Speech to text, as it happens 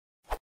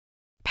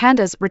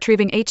Pandas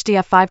retrieving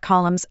HDF5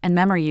 columns and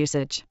memory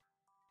usage.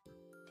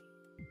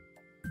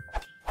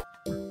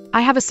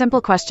 I have a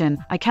simple question.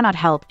 I cannot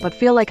help but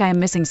feel like I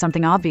am missing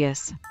something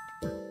obvious.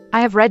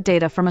 I have read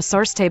data from a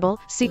source table,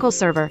 SQL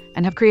Server,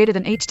 and have created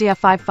an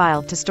HDF5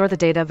 file to store the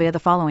data via the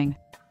following.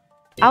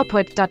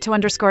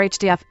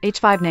 Output.to_HDF,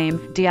 H5 name,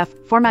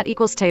 df, format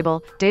equals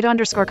table, data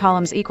underscore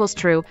columns equals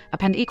true,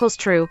 append equals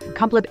true,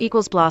 complib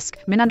equals blosk,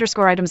 min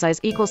underscore item size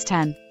equals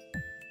 10.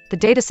 The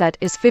dataset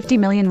is 50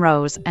 million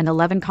rows and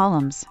 11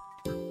 columns.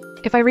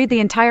 If I read the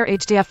entire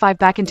HDF5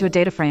 back into a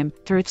data frame,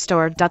 through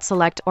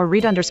store.select or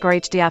read underscore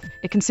HDF,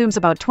 it consumes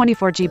about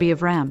 24 GB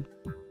of RAM.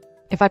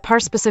 If I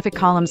parse specific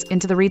columns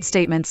into the read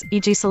statements,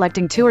 e.g.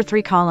 selecting 2 or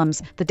 3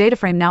 columns, the data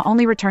frame now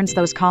only returns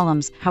those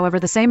columns, however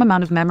the same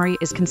amount of memory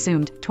is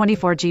consumed,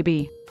 24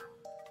 GB.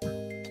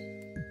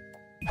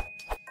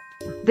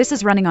 This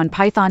is running on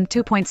Python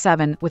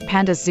 2.7 with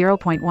Pandas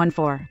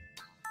 0.14.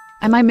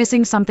 Am I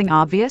missing something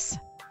obvious?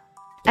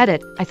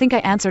 Edit, I think I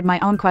answered my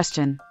own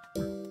question.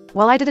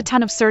 While I did a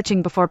ton of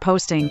searching before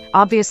posting,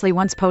 obviously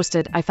once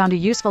posted I found a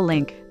useful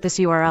link, this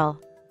URL.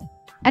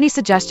 Any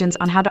suggestions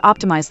on how to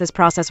optimize this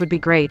process would be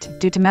great.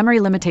 Due to memory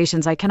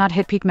limitations I cannot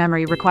hit peak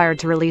memory required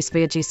to release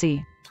via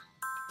GC.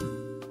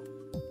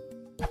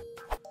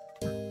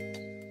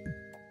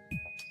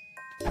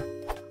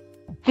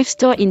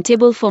 Store in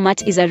table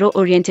format is a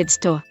row-oriented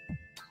store.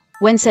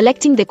 When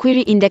selecting the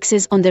query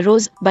indexes on the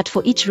rows, but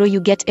for each row you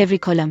get every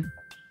column.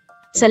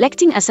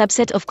 Selecting a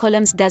subset of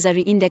columns does a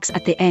reindex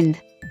at the end.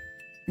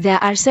 There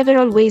are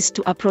several ways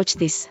to approach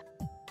this.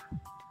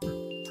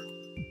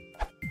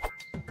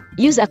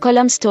 Use a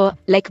column store,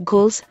 like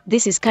goals.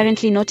 This is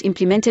currently not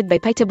implemented by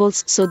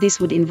pytables, so this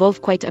would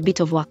involve quite a bit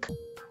of work.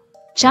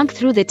 Chunk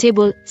through the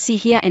table, see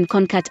here, and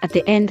concat at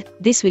the end.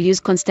 This will use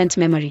constant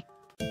memory.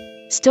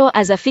 Store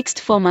as a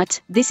fixed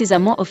format. This is a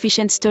more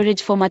efficient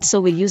storage format,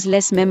 so will use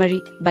less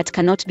memory, but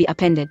cannot be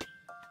appended.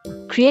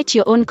 Create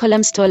your own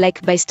column store,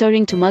 like by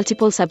storing to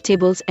multiple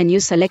subtables, and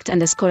use select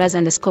underscore as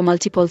underscore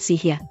multiple, see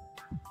here.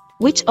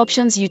 Which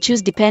options you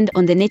choose depend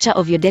on the nature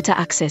of your data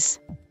access.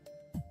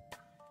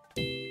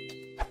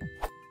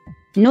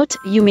 Note,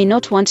 you may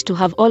not want to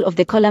have all of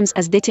the columns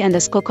as data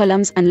underscore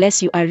columns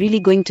unless you are really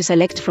going to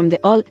select from the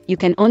all. You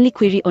can only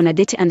query on a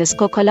data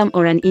underscore column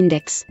or an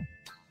index.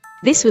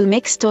 This will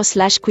make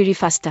store/query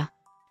faster.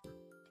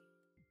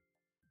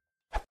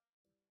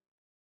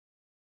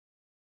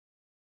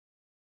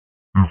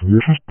 If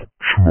what is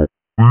schmuck,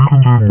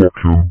 even they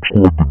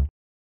lock him,